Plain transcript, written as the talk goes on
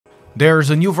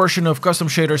There's a new version of Custom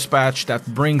Shaders patch that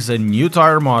brings a new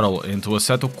tire model into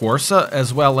Assetto Corsa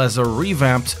as well as a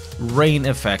revamped rain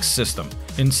effects system.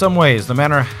 In some ways, the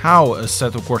manner how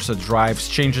Assetto Corsa drives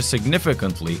changes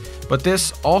significantly, but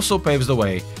this also paves the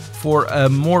way for a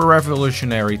more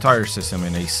revolutionary tire system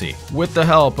in AC. With the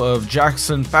help of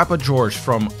Jackson Papa George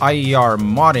from IER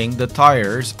Modding, the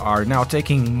tires are now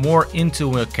taking more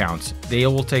into account. They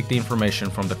will take the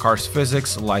information from the car's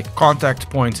physics like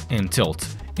contact point and tilt.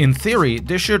 In theory,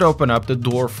 this should open up the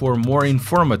door for more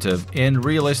informative and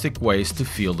realistic ways to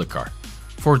feel the car.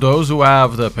 For those who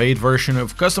have the paid version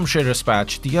of Custom Shaders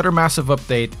patch, the other massive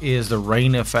update is the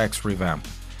rain effects revamp.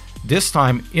 This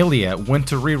time, Ilya went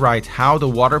to rewrite how the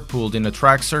water pooled in the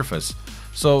track surface,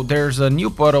 so there's a new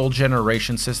puddle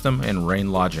generation system and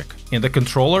rain logic. In the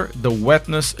controller, the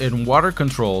wetness and water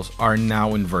controls are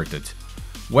now inverted.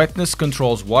 Wetness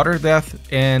controls water depth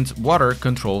and water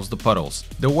controls the puddles.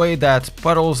 The way that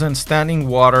puddles and standing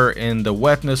water in the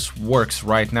wetness works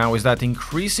right now is that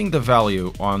increasing the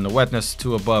value on the wetness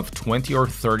to above 20 or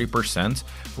 30%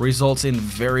 results in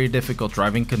very difficult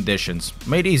driving conditions,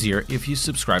 made easier if you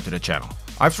subscribe to the channel.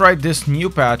 I've tried this new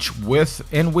patch with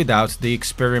and without the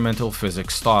experimental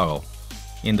physics toggle.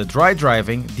 In the dry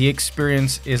driving, the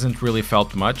experience isn't really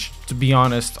felt much. To be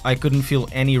honest, I couldn't feel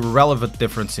any relevant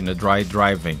difference in the dry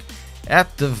driving.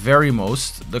 At the very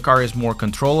most, the car is more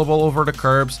controllable over the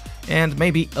curbs and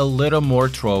maybe a little more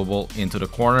throwable into the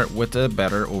corner with a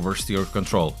better oversteer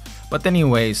control. But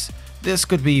anyways, this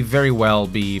could very well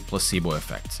be placebo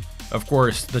effect. Of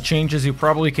course, the changes you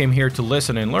probably came here to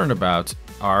listen and learn about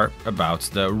are about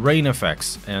the rain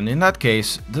effects, and in that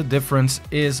case, the difference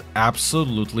is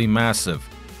absolutely massive.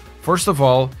 First of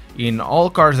all, in all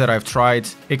cars that I've tried,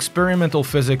 experimental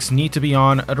physics need to be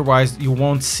on, otherwise you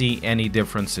won't see any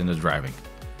difference in the driving.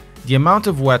 The amount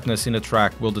of wetness in the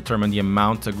track will determine the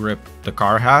amount of grip the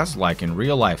car has, like in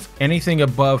real life. Anything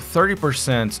above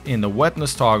 30% in the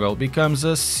wetness toggle becomes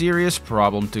a serious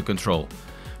problem to control.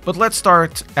 But let's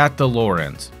start at the lower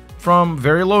end. From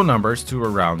very low numbers to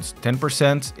around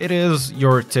 10%, it is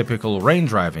your typical rain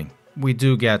driving. We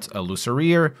do get a looser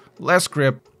rear, less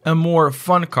grip, a more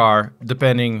fun car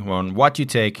depending on what you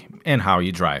take and how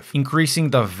you drive. Increasing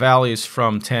the values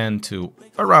from 10 to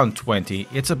around 20,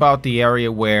 it's about the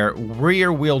area where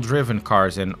rear-wheel driven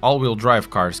cars and all-wheel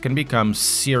drive cars can become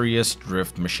serious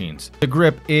drift machines. The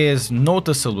grip is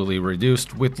noticeably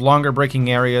reduced with longer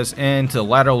braking areas and the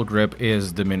lateral grip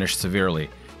is diminished severely.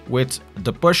 With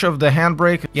the push of the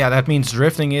handbrake, that means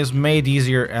drifting is made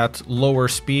easier at lower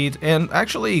speed and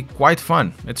actually quite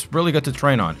fun. It's really good to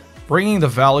train on. Bringing the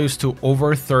values to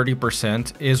over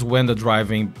 30% is when the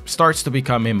driving starts to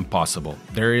become impossible.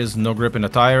 There is no grip in the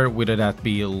tire, whether that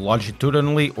be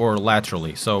longitudinally or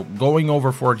laterally, so going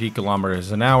over 40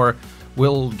 kilometers an hour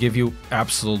will give you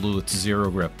absolute zero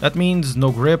grip. That means no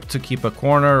grip to keep a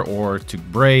corner or to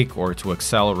brake or to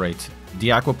accelerate. The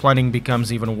aquaplaning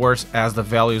becomes even worse as the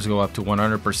values go up to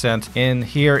 100%, and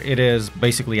here it is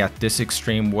basically at this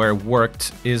extreme where work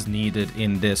is needed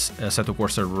in this Assetto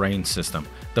Corsa rain system.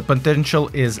 The potential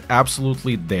is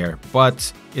absolutely there,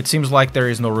 but it seems like there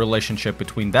is no relationship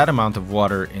between that amount of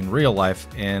water in real life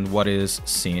and what is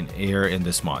seen here in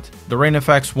this mod. The rain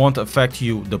effects won't affect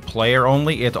you, the player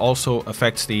only, it also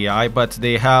affects the AI, but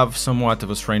they have somewhat of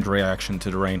a strange reaction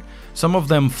to the rain. Some of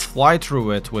them fly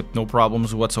through it with no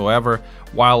problems whatsoever,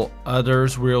 while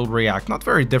others will react not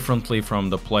very differently from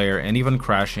the player and even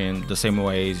crash in the same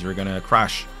ways you're gonna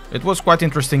crash. It was quite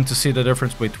interesting to see the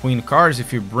difference between cars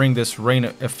if you bring this rain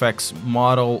effects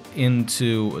model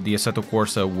into the Assetto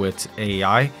Corsa with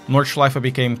AI. Nordschleife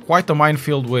became quite a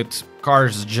minefield with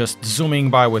cars just zooming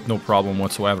by with no problem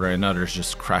whatsoever and others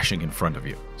just crashing in front of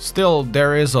you. Still,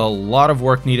 there is a lot of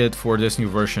work needed for this new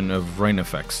version of rain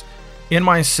effects. In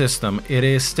my system, it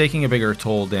is taking a bigger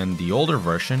toll than the older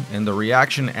version, and the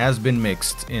reaction has been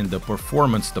mixed in the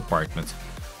performance department.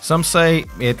 Some say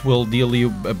it will deal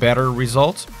you a better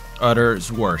result,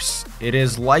 others worse. It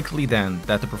is likely then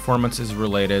that the performance is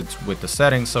related with the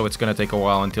settings, so it's going to take a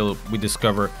while until we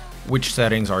discover which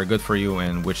settings are good for you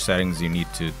and which settings you need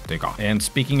to take off. And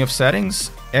speaking of settings,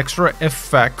 Extra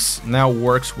Effects now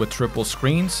works with triple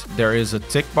screens. There is a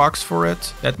tick box for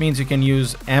it. That means you can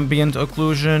use ambient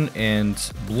occlusion and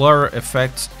blur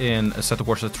effects in Assetto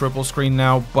Corsa triple screen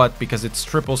now, but because it's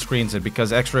triple screens and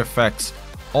because Extra Effects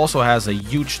also has a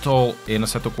huge toll in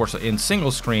Assetto Corsa in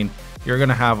single screen, you're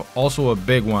gonna have also a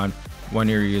big one when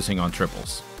you're using on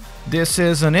triples. This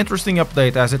is an interesting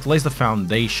update as it lays the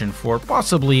foundation for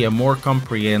possibly a more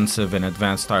comprehensive and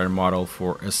advanced tire model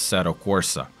for Assetto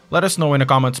Corsa. Let us know in the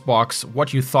comments box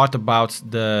what you thought about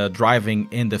the driving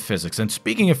in the physics. And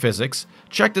speaking of physics,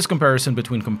 check this comparison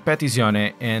between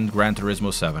Competizione and Gran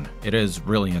Turismo 7. It is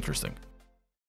really interesting.